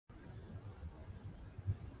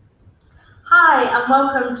Hi, and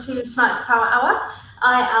welcome to tonight's Power Hour.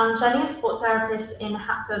 I am Jenny, a sport therapist in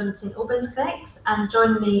Hatfield and St Albans clinics, and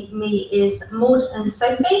joining me is Maud and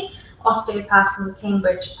Sophie, osteopaths in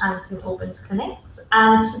Cambridge and St Albans clinics.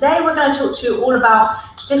 And today we're going to talk to you all about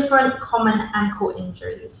different common ankle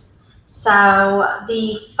injuries. So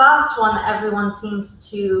the first one that everyone seems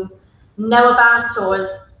to know about or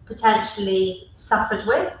has potentially suffered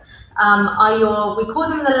with we call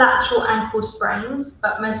them the lateral ankle sprains,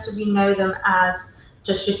 but most of you know them as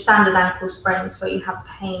just your standard ankle sprains where you have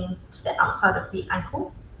pain to the outside of the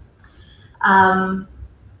ankle.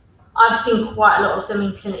 I've seen quite a lot of them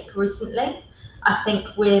in clinic recently. I think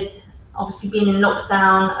with obviously being in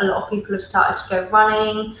lockdown, a lot of people have started to go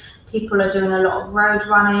running, people are doing a lot of road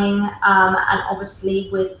running, and obviously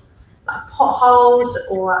with like potholes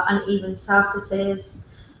or uneven surfaces,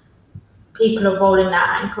 people are rolling their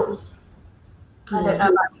ankles. I don't know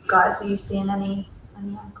about you guys. Are you seeing any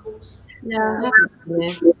ankles? Yeah,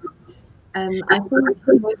 definitely. I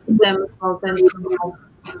think most of them will tend to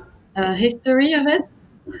have a history of it.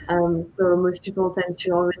 So most people tend to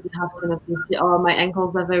already have kind of this, oh, my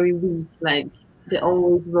ankles are very weak, like they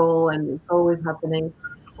always roll and it's always happening.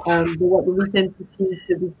 But what we tend to see is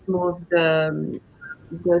a bit more of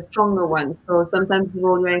the stronger ones. So sometimes you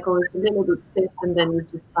roll your ankle is a little bit stiff and then you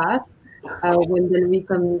just pass. When then we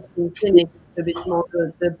come into clinic, it's a bit more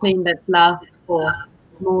the pain that lasts for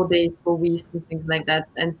more days, for weeks, and things like that.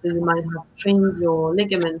 And so you might have strained your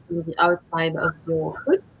ligaments on the outside of your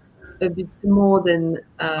foot a bit more than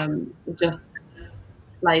just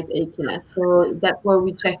slight achiness. So that's why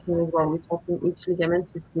we're checking as well. We're checking each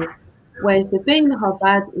ligament to see where is the pain, how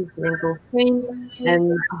bad is the ankle pain,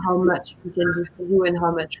 and how much we can do for you and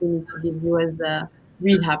how much we need to give you as a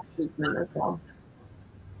rehab treatment as well.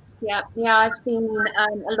 Yeah, I've seen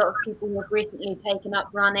a lot of people who have recently taken up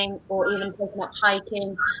running or even taken up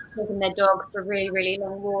hiking, taking their dogs for really, really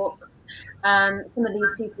long walks. Some of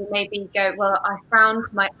these people maybe go, well, I found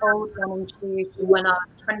my old running shoes from when I was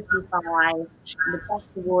 25 in the back of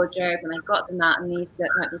the wardrobe, and I got them out, and these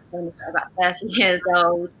look like they're about 30 years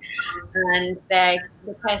old, and the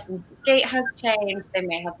person's gait has changed. They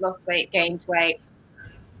may have lost weight, gained weight,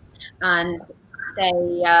 and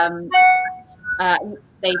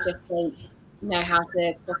they just don't know how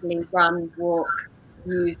to properly run, walk,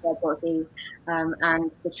 use their body,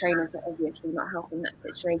 and the trainers are obviously not helping that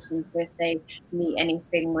situation. So if they meet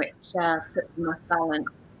anything which puts them off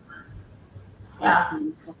balance,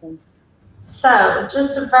 So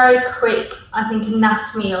just a very quick, I think,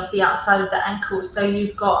 anatomy of the outside of the ankle. So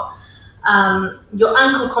you've got your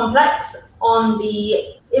ankle complex on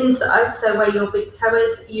the inside, so where your big toe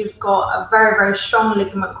is, you've got a very, very strong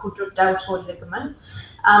ligament called your deltoid ligament.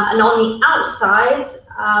 And on the outside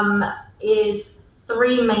is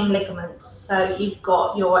three main ligaments. So you've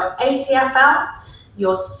got your ATFL,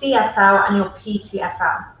 your CFL, and your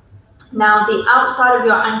PTFL. Now, the outside of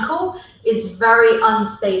your ankle is very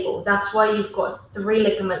unstable. That's why you've got three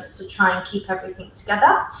ligaments to try and keep everything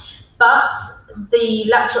together. But the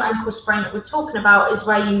lateral ankle sprain that we're talking about is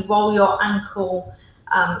where you roll your ankle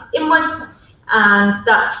inwards, and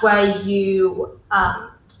that's where you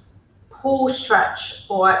pull, stretch,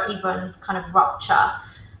 or even kind of rupture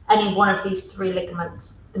any one of these three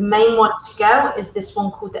ligaments. The main one to go is this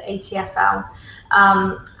one called the ATFL.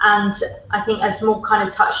 And I think as Maud kind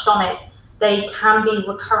of touched on it, they can be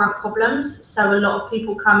recurrent problems. So a lot of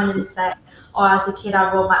people come in and say, oh, as a kid,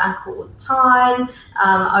 I rolled my ankle all the time.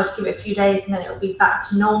 I would give it a few days and then it would be back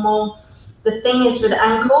to normal. The thing is with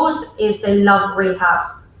ankles is they love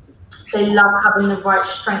rehab. They love having the right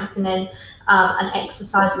strengthening and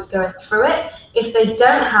exercises going through it. If they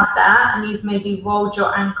don't have that and you've maybe rolled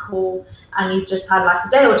your ankle and you've just had like a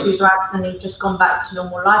day or two's rest and then you've just gone back to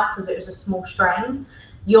normal life because it was a small strain,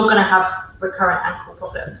 you're going to have recurrent ankle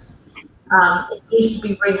problems. It needs to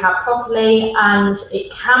be rehabbed properly, and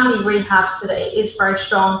it can be rehabbed so that it is very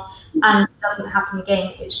strong and it doesn't happen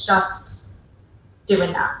again. It's just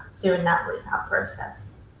doing that rehab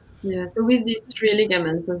process. Yeah, so with these three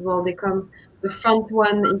ligaments as well, they come, the front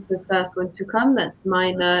one is the first one to come, that's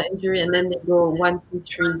minor injury, and then they go 1, 2,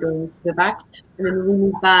 3 going to the back, and then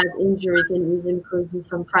really bad injury can even cause you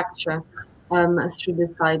some fracture through the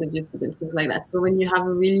side of your foot and things like that. So when you have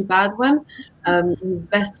a really bad one, the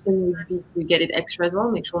best thing would be to get it extra as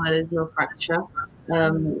well, make sure that there's no fracture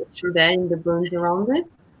through there in the bones around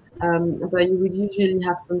it. But you would usually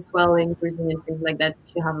have some swelling, bruising, and things like that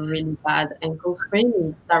if you have a really bad ankle sprain.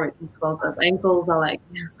 It directly swells up. Ankles are like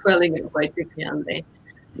swelling up quite quickly, aren't they?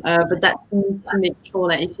 But that needs to make sure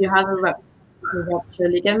that if you have a rupture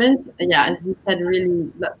ligament, yeah, as you said,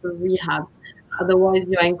 really lots of rehab. Otherwise,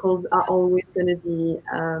 your ankles are always going to be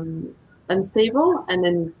unstable and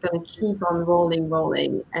then gonna keep on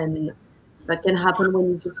rolling, and that can happen when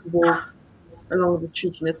you just walk along the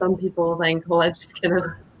street. You know, some people's ankle are just kind of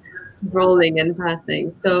rolling and passing.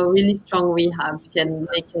 So really strong rehab can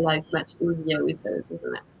make your life much easier with those,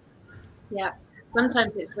 isn't it? Yeah.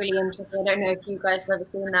 Sometimes it's really interesting. I don't know if you guys have ever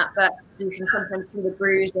seen that, but you can sometimes see the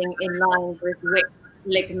bruising in line with which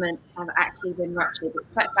ligaments have actually been ruptured.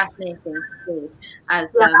 It's quite fascinating to see.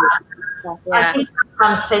 As I think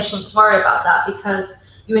sometimes patients worry about that because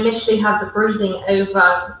you initially have the bruising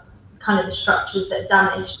over kind of the structures that are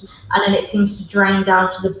damaged, and then it seems to drain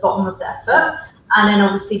down to the bottom of their foot. And then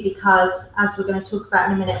obviously, because as we're going to talk about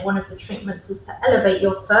in a minute, one of the treatments is to elevate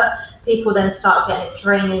your foot, people then start getting it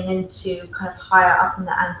draining into kind of higher up in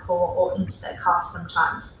the ankle or into their calf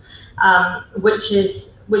sometimes, which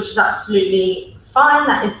is absolutely fine.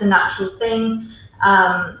 That is the natural thing,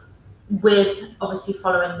 with obviously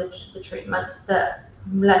following the treatments that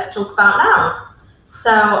let's talk about now.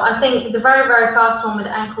 So I think the very, very first one with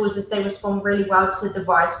ankles is they respond really well to the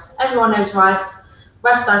RICE. Everyone knows RICE.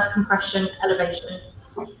 Rest, ice, compression, elevation.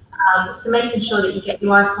 So making sure that you get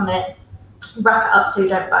your ice on it, wrap it up so you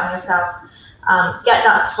don't burn yourself, get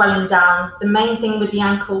that swelling down. The main thing with the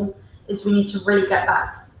ankle is we need to really get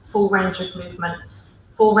back full range of movement.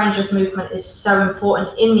 Full range of movement is so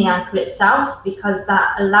important in the ankle itself because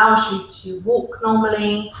that allows you to walk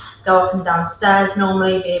normally, go up and down stairs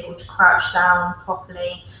normally, be able to crouch down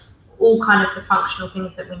properly, all kind of the functional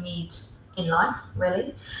things that we need in life,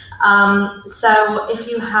 really. So if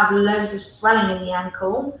you have loads of swelling in the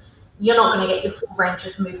ankle, you're not going to get your full range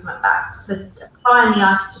of movement back. So applying the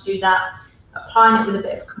ice to do that, applying it with a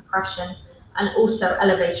bit of compression, and also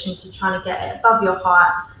elevation, so trying to get it above your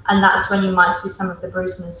heart, and that's when you might see some of the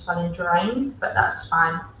bruising and swelling drain, but that's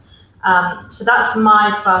fine. So that's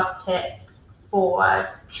my first tip for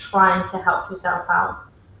trying to help yourself out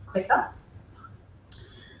quicker.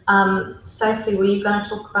 Sophie, were you going to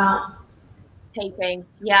talk about taping?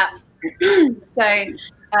 Yeah. So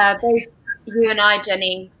both you and I,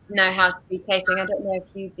 Jenny, know how to do taping. I don't know if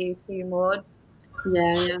you do too, Maud.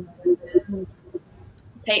 Yeah.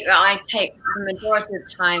 I tape the majority of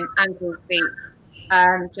the time ankles, feet,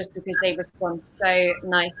 just because they respond so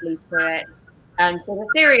nicely to it. So the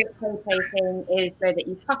theory of toe taping is so that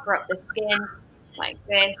you pucker up the skin like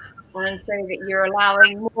this, and so that you're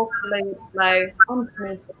allowing more fluid flow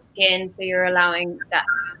underneath the skin, so you're allowing that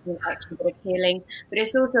extra bit of healing. But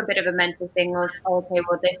it's also a bit of a mental thing of, oh, okay,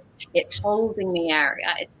 well, it's holding the area,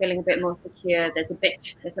 it's feeling a bit more secure,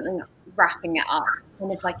 there's something wrapping it up,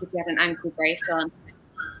 kind of like if you had an ankle brace on.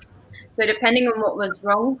 So depending on what was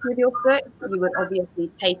wrong with your foot, you would obviously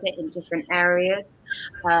tape it in different areas.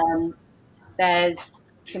 There's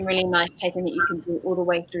some really nice taping that you can do all the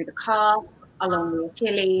way through the calf, along the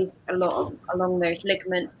Achilles, along those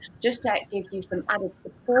ligaments, just to give you some added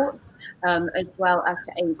support, as well as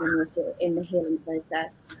to aid in the healing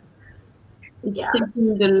process. It's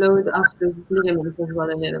taking the load off those ligaments as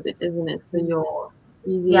well a little bit, isn't it? So you're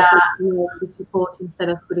using to support instead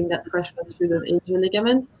of putting that pressure through those ankle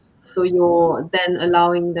ligaments. So you're then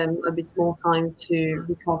allowing them a bit more time to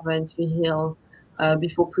recover and to heal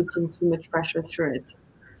before putting too much pressure through it.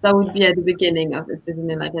 So that would be at the beginning of it, isn't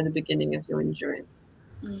it? Like at the beginning of your injury.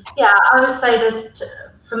 Yeah, I would say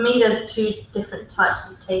for me, there's two different types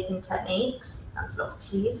of taping techniques. That's a lot of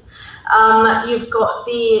T's. You've got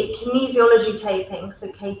the kinesiology taping,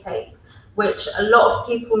 so K-tape, which a lot of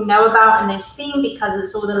people know about and they've seen because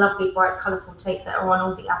it's all the lovely, bright, colourful tape that are on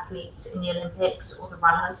all the athletes in the Olympics or the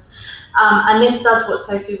runners. And this does what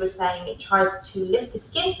Sophie was saying. It tries to lift the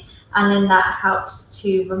skin, and then that helps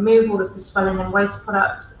to remove all of the swelling and waste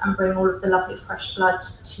products and bring all of the lovely fresh blood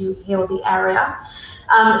to heal the area.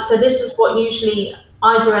 So this is what usually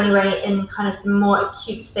I do anyway in kind of the more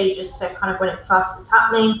acute stages, so kind of when it first is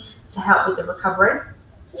happening, to help with the recovery.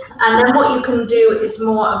 And then what you can do is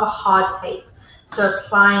more of a hard tape. So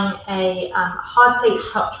applying a hard tape to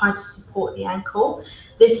help try to support the ankle.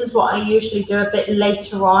 This is what I usually do a bit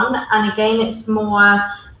later on. And again, it's more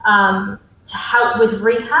to help with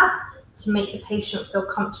rehab, to make the patient feel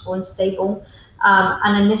comfortable and stable.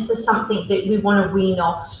 And then this is something that we want to wean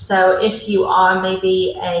off. So if you are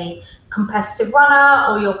maybe a competitive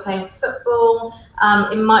runner or you're playing football,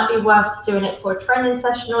 it might be worth doing it for a training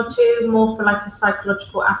session or two, more for like a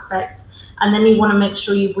psychological aspect. And then you want to make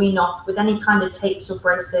sure you wean off with any kind of tapes or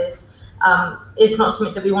braces. It's not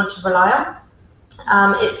something that we want to rely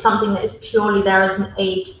on. It's something that is purely there as an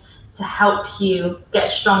aid to help you get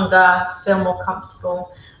stronger, feel more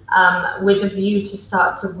comfortable, with a view to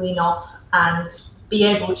start to wean off and be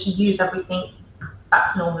able to use everything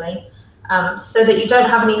back normally, so that you don't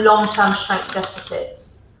have any long-term strength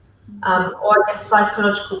deficits. Or I guess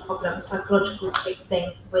psychological problems. Psychological is a big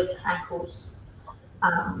thing with ankles.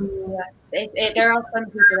 There are some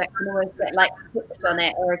people that can always get like hooked on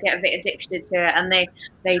it or get a bit addicted to it, and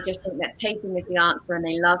they just think that taping is the answer, and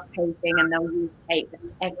they love taping, and they'll use tape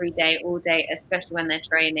every day, all day, especially when they're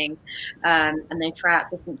training, and they try out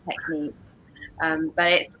different techniques. But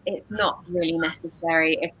it's not really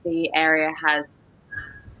necessary if the area has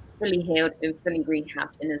fully healed and fully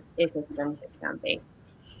rehabbed and is as strong as it can be.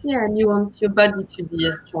 Yeah, and you want your body to be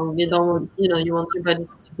as strong. You don't want, you want your body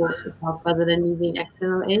to support yourself rather than using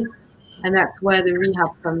external aids. And that's where the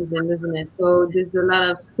rehab comes in, isn't it? So there's a lot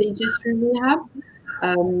of stages through rehab.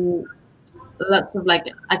 Lots of like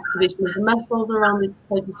activation of the muscles around it to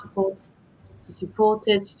try to support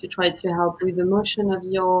it, to try to help with the motion of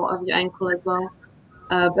your ankle as well.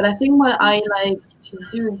 But I think what I like to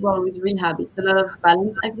do as well with rehab, it's a lot of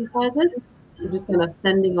balance exercises. So just kind of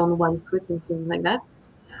standing on one foot and things like that.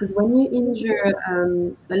 Because when you injure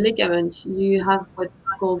a ligament, you have what's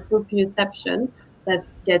called proprioception that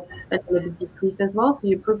gets a little bit decreased as well. So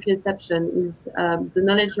your proprioception is the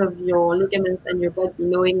knowledge of your ligaments and your body,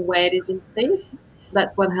 knowing where it is in space. So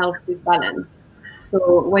that's what helps with balance.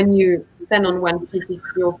 So when you stand on one foot, if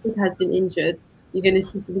your foot has been injured, you're going to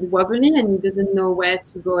see it's a bit wobbly and you doesn't know where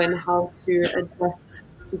to go and how to adjust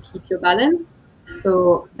to keep your balance.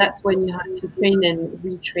 So that's when you have to train and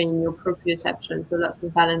retrain your proprioception. So lots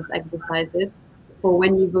of balance exercises for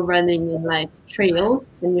when you go running in like trails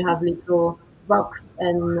and you have little rocks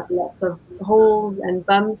and lots of holes and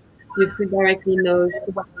bumps. Your foot directly knows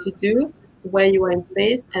what to do, where you are in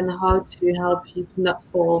space, and how to help you to not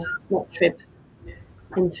fall, not trip,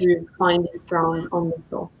 and to find its ground on the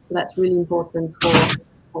floor. So that's really important for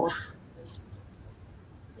sports.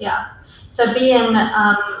 Yeah. So being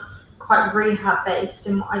quite rehab based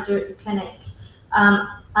in what I do at the clinic,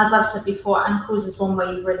 as I've said before, ankles is one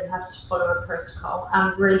where you really have to follow a protocol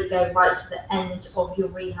and really go right to the end of your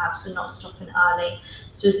rehab, so not stopping early.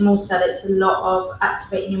 So as Maud said, it's a lot of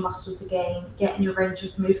activating your muscles again, getting your range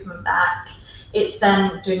of movement back. It's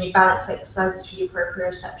then doing your balance exercises for your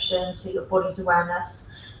proprioception, so your body's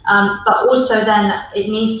awareness. But also then it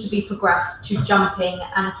needs to be progressed to jumping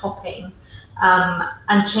and hopping.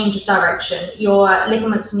 And change of direction. Your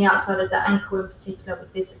ligaments on the outside of the ankle in particular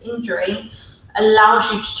with this injury allows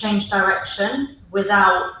you to change direction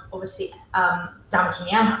without obviously damaging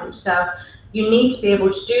the ankle. So you need to be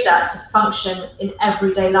able to do that to function in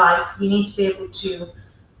everyday life. You need to be able to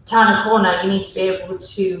turn a corner, you need to be able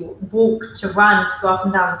to walk, to run, to go up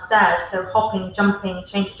and down the stairs. So hopping, jumping,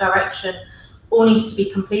 change of direction, all needs to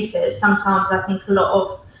be completed. Sometimes I think a lot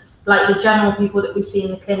of like the general people that we see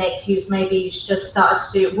in the clinic who's maybe just started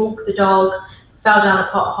to walk the dog, fell down a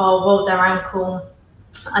pothole, rolled their ankle.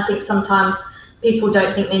 I think sometimes people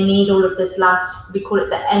don't think they need all of this last, we call it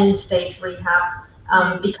the end stage rehab,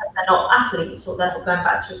 because they're not athletes or they're not going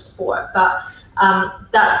back to a sport. But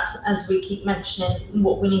that's, as we keep mentioning,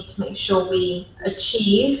 what we need to make sure we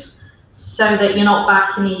achieve so that you're not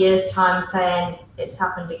back in a year's time saying it's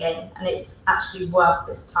happened again and it's actually worse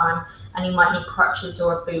this time and you might need crutches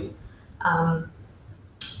or a boot.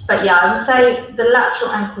 But yeah, I would say the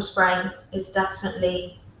lateral ankle sprain is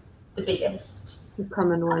definitely the biggest. The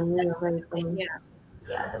common one, yeah, very common.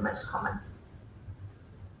 Yeah, the most common.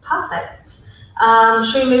 Perfect.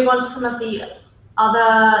 Should we move on to some of the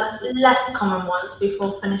other less common ones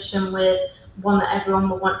before finishing with one that everyone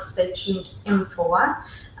will want to stay tuned in for?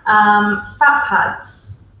 Fat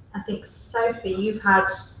pads. I think Sophie, you've had.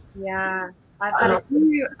 Yeah, I've had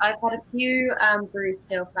a few bruised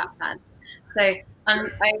heel fat pads. So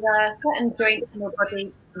over certain joints in your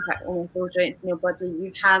body, in fact almost all joints in your body,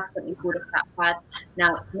 you have something called a fat pad.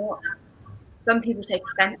 Now it's not. Some people take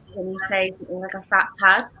offence when you say something like a fat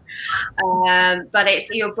pad, but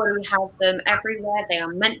it's your body has them everywhere. They are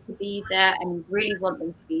meant to be there, and you really want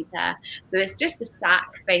them to be there. So it's just a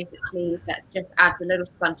sack basically that just adds a little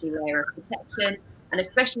spongy layer of protection, and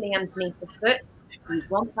especially underneath the foot, you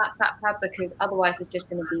want that fat pad because otherwise it's just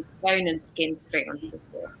going to be bone and skin straight onto the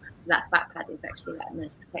floor. So that fat pad is actually that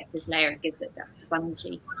nice protective layer. It gives it that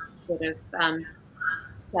spongy sort of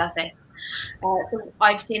surface. So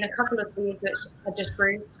I've seen a couple of these which are just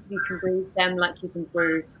bruised. You can bruise them like you can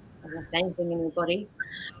bruise almost anything in your body.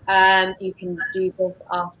 You can do this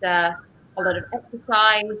after a lot of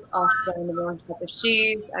exercise, after wearing the wrong type of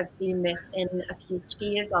shoes. I've seen this in a few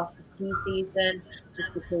skiers after ski season,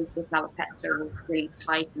 just because the salopettes are really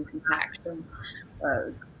tight and compact and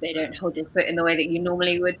they don't hold your foot in the way that you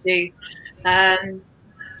normally would do. And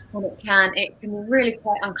it can be really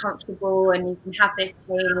quite uncomfortable, and you can have this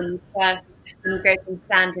pain when you go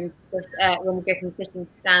from sitting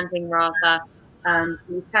to standing rather.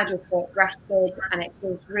 You've had your foot rested and it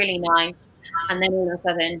feels really nice, and then all of a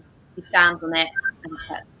sudden you stand on it and it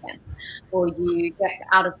hurts again. Or you get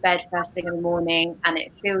out of bed first thing in the morning and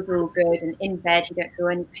it feels all good, and in bed you don't feel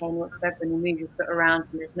any pain whatsoever, and you move your foot around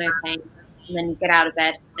and there's no pain, and then you get out of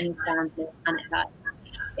bed and you stand on it and it hurts.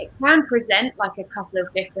 It can present like a couple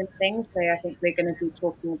of different things. So I think we're going to be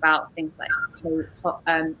talking about things like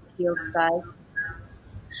heel spurs.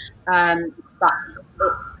 But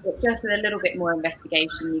it's just with a little bit more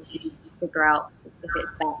investigation, you can figure out if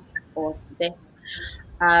it's that or this.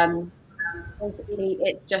 Basically,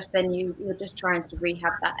 it's just then you're just trying to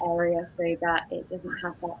rehab that area so that it doesn't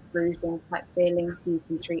have that bruising type feeling, so you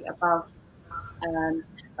can treat above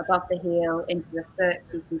the heel into the foot,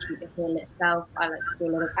 so you can treat the heel itself. I like to do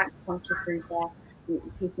a lot of acupuncture through there.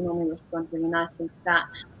 People normally respond really nicely to that,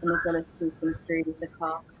 and as well as treating through the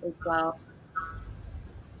calf as well.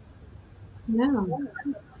 Yeah.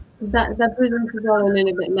 That presents as well a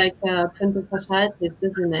little bit like plantar fasciitis,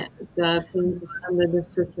 doesn't it? The pain just under the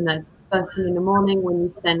foot, and that's first thing in the morning when you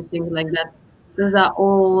stand, things like that. Those are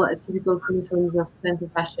all typical symptoms of plantar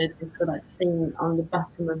fasciitis, so that's pain on the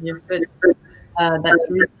bottom of your foot. That's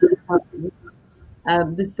really important.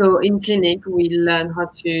 So in clinic, we learn how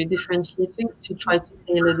to differentiate things to try to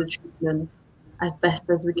tailor the treatment as best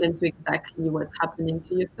as we can to exactly what's happening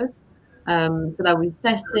to your foot. So that with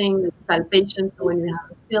testing, with palpation, so when you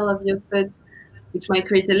have a feel of your foot, which might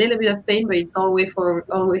create a little bit of pain, but it's always for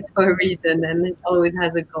a reason, and it always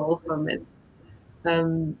has a goal from it.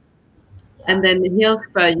 And then the heel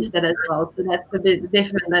spur, you said as well. So that's a bit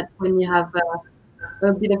different. That's when you have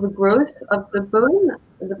a bit of a growth of the bone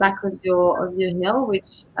at the back of your heel,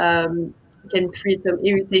 which can create some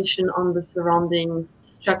irritation on the surrounding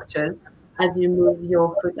structures as you move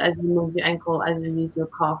your foot, as you move your ankle, as you use your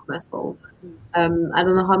calf muscles. I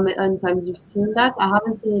don't know how many times you've seen that. I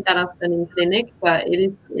haven't seen it that often in clinic, but it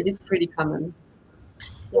is pretty common.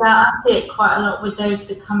 Yeah, I see it quite a lot with those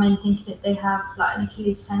that come in thinking that they have like an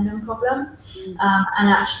Achilles tendon problem, and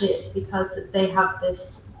actually it's because they have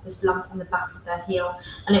this lump on the back of their heel,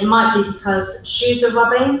 and it might be because shoes are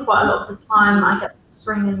rubbing. Quite a lot of the time I get them to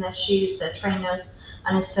bring in their shoes, their trainers,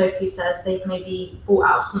 and as Sophie says, they've maybe bought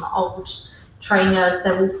out some old trainers,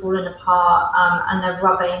 they're all falling apart, and they're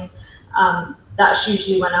rubbing. That's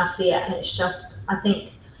usually when I see it, and it's just, I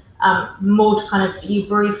think, Maud kind of, you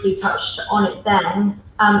briefly touched on it then.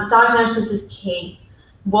 Diagnosis is key.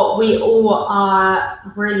 What we all are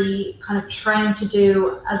really kind of trained to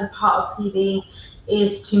do as a part of PV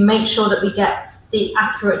is to make sure that we get the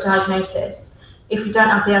accurate diagnosis. If we don't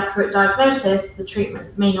have the accurate diagnosis, the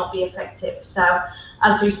treatment may not be effective. So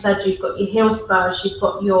as we've said, you've got your heel spurs, you've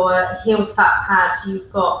got your heel fat pad,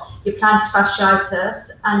 you've got your plantar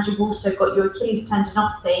fasciitis, and you've also got your Achilles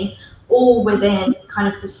tendinopathy, all within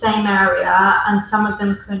kind of the same area, and some of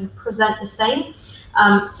them can present the same.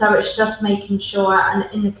 So it's just making sure, and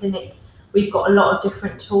in the clinic, we've got a lot of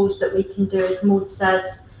different tools that we can do, as Maud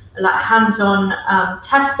says, like hands-on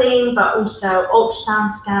testing, but also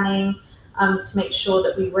ultrasound scanning, to make sure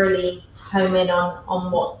that we really home in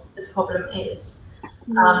on what the problem is.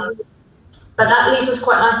 But that leads us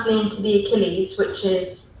quite nicely into the Achilles, which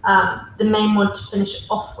is the main one to finish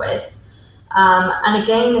off with. And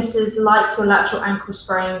again, this is like your lateral ankle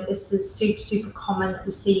sprain. This is super, super common that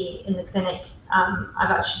we see in the clinic. I've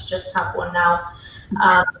actually just had one now.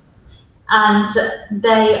 And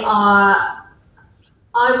they are,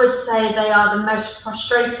 I would say they are the most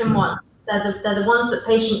frustrating ones. They're the ones that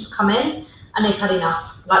patients come in and they've had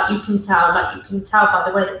enough. Like you can tell by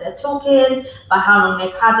the way that they're talking, by how long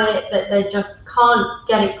they've had it, that they just can't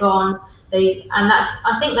get it gone.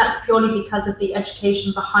 I think that's purely because of the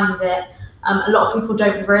education behind it. A lot of people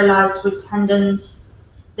don't realise with tendons,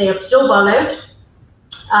 they absorb our load,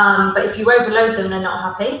 but if you overload them, they're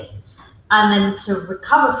not happy. And then to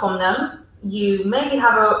recover from them, you maybe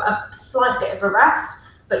have a slight bit of a rest,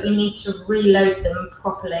 but you need to reload them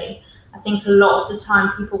properly. I think a lot of the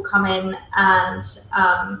time people come in and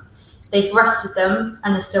they've rested them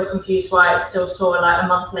and they're still confused why it's still sore like a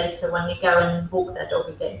month later when they go and walk their dog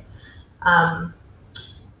again.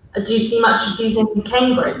 Do you see much of these in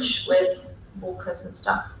Cambridge with walkers and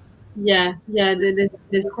stuff? Yeah,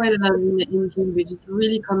 there's quite a lot in Cambridge. It's a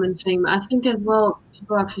really common thing. I think as well,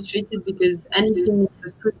 people are frustrated because anything in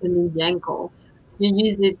the foot and in the ankle, you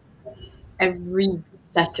use it every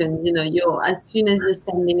second. You know, as soon as you're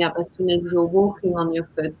standing up, as soon as you're walking on your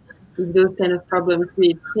foot, if those kind of problems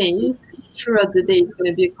creates pain, throughout the day, it's going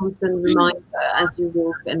to be a constant reminder as you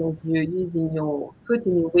walk and as you're using your foot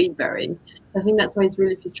and your weight bearing. So I think that's why it's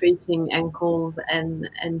really frustrating, ankles and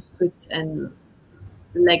foot and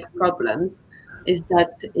leg problems. is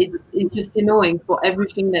that it's just annoying. For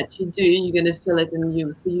everything that you do, you're gonna feel it in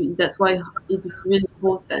you. So that's why it is really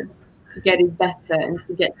important to get it better and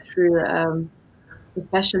to get through a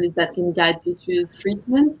specialist that can guide you through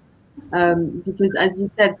treatment. Because as you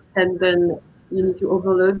said, tendon, you need to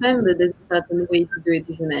overload them, but there's a certain way to do it,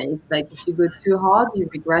 isn't it? It's like if you go too hard, you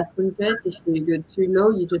regress into it. If you go too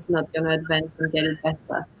low, you're just not gonna advance and get it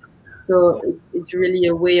better. So it's really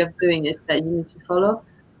a way of doing it that you need to follow.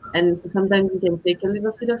 And so sometimes it can take a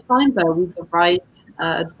little bit of time, but with the right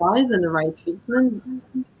advice and the right treatment,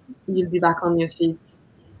 you'll be back on your feet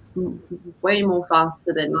way more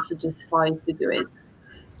faster than if you just try to do it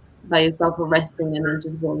by yourself or resting and then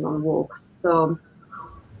just going on walks. So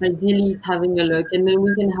ideally it's having a look, and then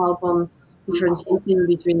we can help on differentiating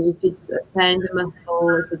between if it's a tear in the muscle,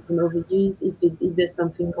 if it's an overuse, if there's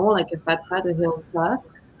something more like a fat pad, a heel spur,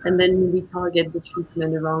 and then we target the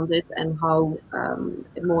treatment around it and how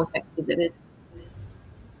more effective it is.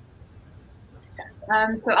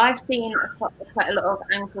 So I've seen quite a lot of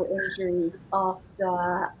ankle injuries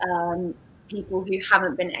after people who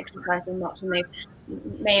haven't been exercising much, and they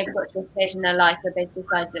may have got to a stage in their life where they've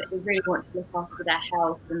decided that they really want to look after their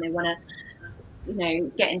health and they want to, you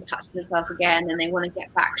know, get in touch with themselves again, and they want to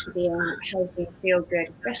get back to being healthy and feel good,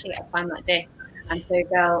 especially at a time like this. And so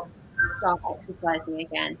they'll start exercising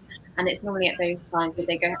again. And it's normally at those times that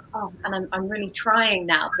they go, oh, and I'm really trying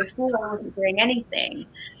now. Before I wasn't doing anything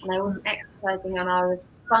and I wasn't exercising and I was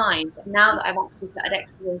fine. But now that I've actually started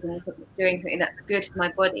exercising and doing something that's good for my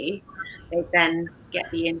body, they then get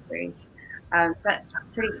the injuries. So that's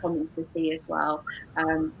pretty common to see as well.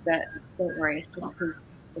 But don't worry, it's just because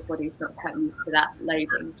the body's not quite used to that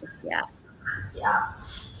loading just yet. Yeah.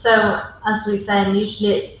 So as we said,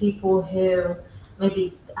 usually it's people who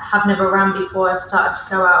maybe have never run before, started to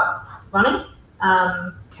go out running.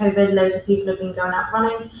 COVID, loads of people have been going out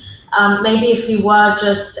running. Maybe if you were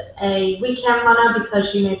just a weekend runner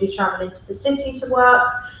because you maybe travel into the city to work,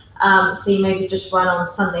 so you maybe just run on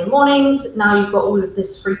Sunday mornings. Now you've got all of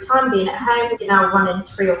this free time being at home. You're now running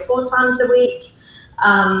 3 or 4 times a week.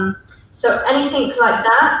 So anything like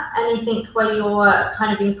that, anything where you're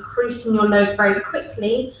kind of increasing your load very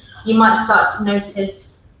quickly, you might start to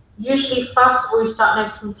notice. Usually, first of all, you start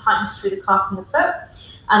noticing tightness through the calf and the foot,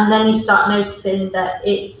 and then you start noticing that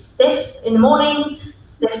it's stiff in the morning,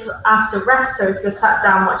 stiff after rest. So if you're sat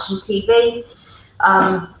down watching TV,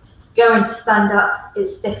 going to stand up,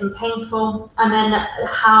 it's stiff and painful. And then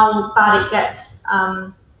how bad it gets,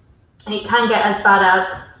 it can get as bad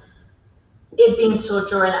as it being sore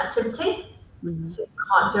during activity. Mm-hmm. So you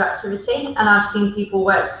can't do activity, and I've seen people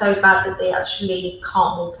where it's so bad that they actually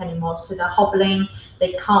can't walk anymore. So they're hobbling,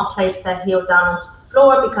 they can't place their heel down onto the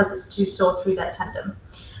floor because it's too sore through their tendon.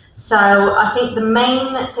 So I think the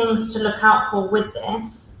main things to look out for with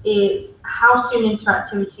this is how soon into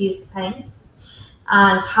activity is the pain,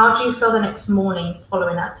 and how do you feel the next morning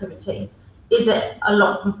following activity? Is it a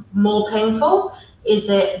lot more painful? Is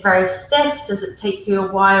it very stiff? Does it take you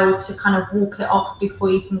a while to kind of walk it off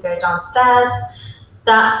before you can go downstairs?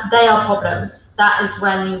 That they are problems. That is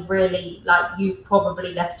when you really, like, you've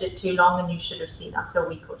probably left it too long and you should have seen us a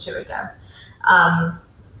week or 2 ago.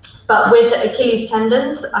 But with Achilles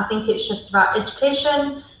tendons, I think it's just about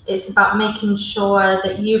education. It's about making sure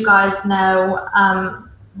that you guys know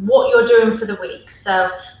what you're doing for the week.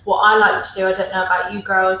 So what I like to do, I don't know about you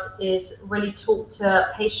girls, is really talk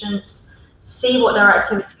to patients, see what their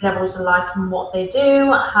activity levels are like and what they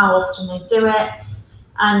do, how often they do it,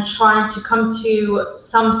 and trying to come to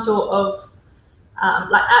some sort of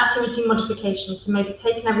like activity modification. So maybe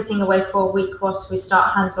taking everything away for a week whilst we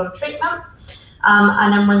start hands-on treatment,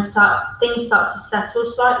 and then when things start to settle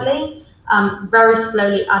slightly, very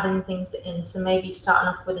slowly adding things in. So maybe starting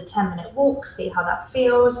off with a 10-minute walk, see how that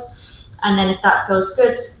feels, and then if that feels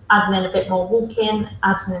good, adding in a bit more walking,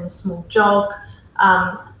 adding in a small jog,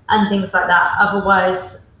 and things like that.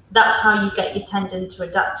 Otherwise, that's how you get your tendon to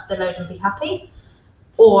adapt to the load and be happy.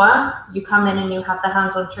 Or you come in and you have the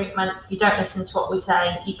hands-on treatment, you don't listen to what we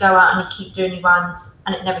say, you go out and you keep doing your runs,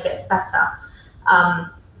 and it never gets better.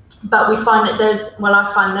 But we find that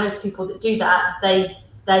I find those people that do that, they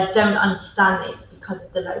don't understand that it's because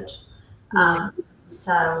of the load.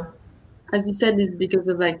 So, as you said, it's because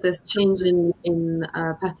of like this change in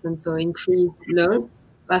pattern, so increased load.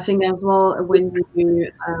 But I think as well, when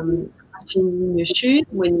you have changes in your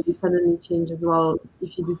shoes, when you suddenly change as well,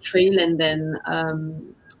 if you do trail and then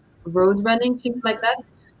road running, things like that,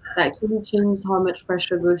 that really changes how much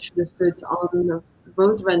pressure goes through the foot. On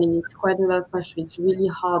road running, it's quite a lot of pressure. It's really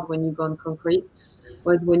hard when you go on concrete.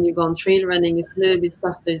 Whereas when you go on trail running, it's a little bit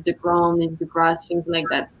softer. It's the ground, it's the grass, things like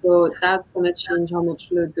that. So that's going to change how much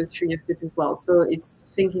load goes through your foot as well. So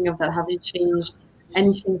it's thinking of that. Have you changed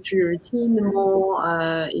anything through your routine more,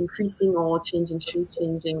 increasing or changing shoes,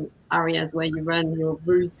 changing areas where you run, your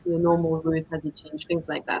route, your normal route, has it changed? Things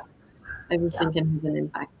like that. Everything can have an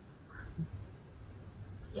impact.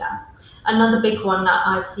 Yeah. Another big one that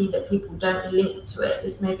I see that people don't link to it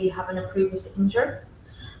is maybe having a previous injury.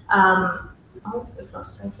 Oh, we've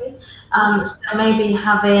lost Sophie. So maybe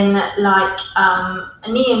having like a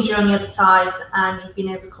knee injury on the other side and you've been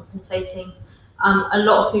overcompensating. A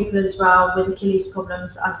lot of people as well with Achilles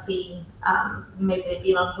problems, I see maybe they've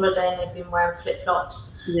been on holiday and they've been wearing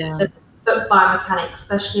flip-flops. Yeah. So foot biomechanics,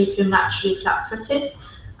 especially if you're naturally flat-footed,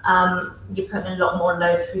 you're putting a lot more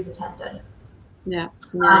load through the tendon. Yeah.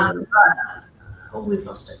 We've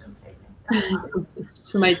lost her completely.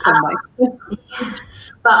 She might come back.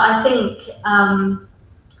 But I think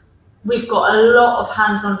we've got a lot of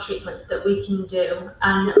hands-on treatments that we can do,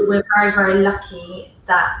 and we're very, very lucky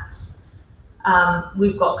that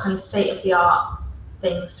we've got kind of state-of-the-art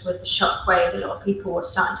things with the Shockwave. A lot of people are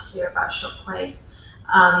starting to hear about Shockwave,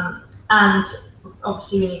 and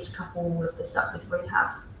obviously we need to couple all of this up with rehab.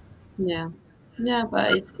 Yeah,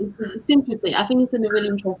 but it's interesting. I think it's a really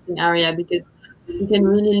interesting area because you can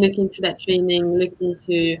really look into that training, look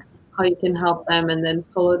into how you can help them, and then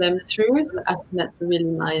follow them through. So I think that's a really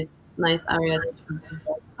nice area to treat as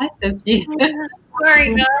well. Hi, Sophie.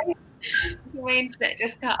 Sorry, guys. The internet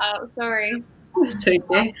just cut out. Sorry. It's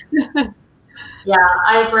okay. Yeah,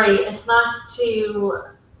 I agree. It's nice to,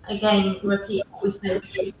 again, repeat what we say, we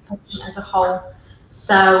treat the patient as a whole.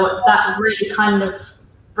 So that really kind of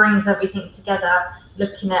brings everything together,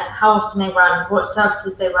 looking at how often they run, what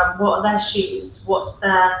services they run, what are their shoes, what's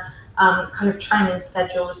their kind of training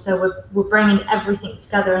schedule. So we're bringing everything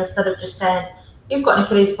together instead of just saying, you've got an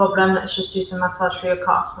Achilles problem, let's just do some massage for your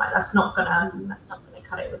calf. Like that's not gonna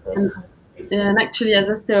cut it with those kind of things. And actually, as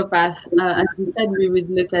osteopath, as you said, we would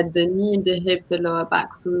look at the knee, the hip, the lower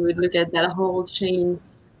back. So we would look at that whole chain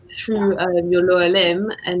through your lower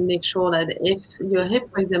limb and make sure that if your hip,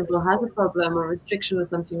 for example, has a problem or restriction or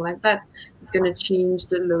something like that, it's going to change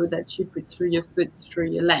the load that you put through your foot, through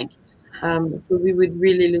your leg. So we would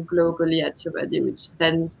really look globally at your body, which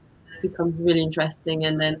then becomes really interesting.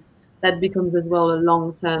 And then that becomes as well a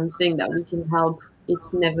long-term thing that we can help it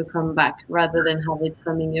never come back rather than have it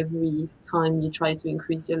coming every time you try to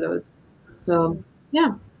increase your load. So,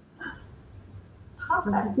 yeah.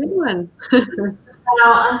 That's a good one.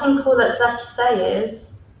 Now, I think all that's left to say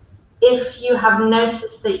is, if you have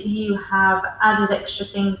noticed that you have added extra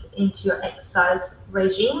things into your exercise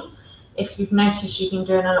regime, if you've noticed you've been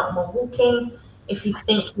doing a lot more walking, if you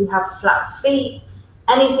think you have flat feet,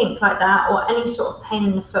 anything like that, or any sort of pain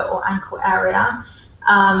in the foot or ankle area,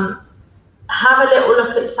 have a little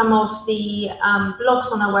look at some of the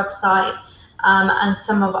blogs on our website and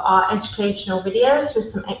some of our educational videos with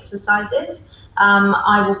some exercises.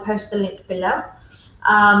 I will post the link below.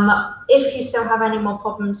 If you still have any more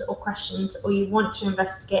problems or questions, or you want to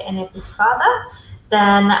investigate any of this further,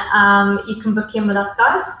 then you can book in with us,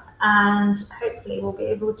 guys, and hopefully we'll be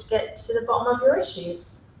able to get to the bottom of your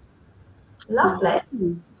issues. Lovely.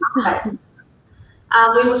 Okay.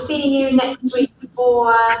 We will see you next week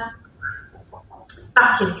for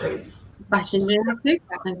back injuries. Back injury next week.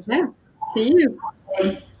 Okay. See you.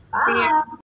 Okay. Bye.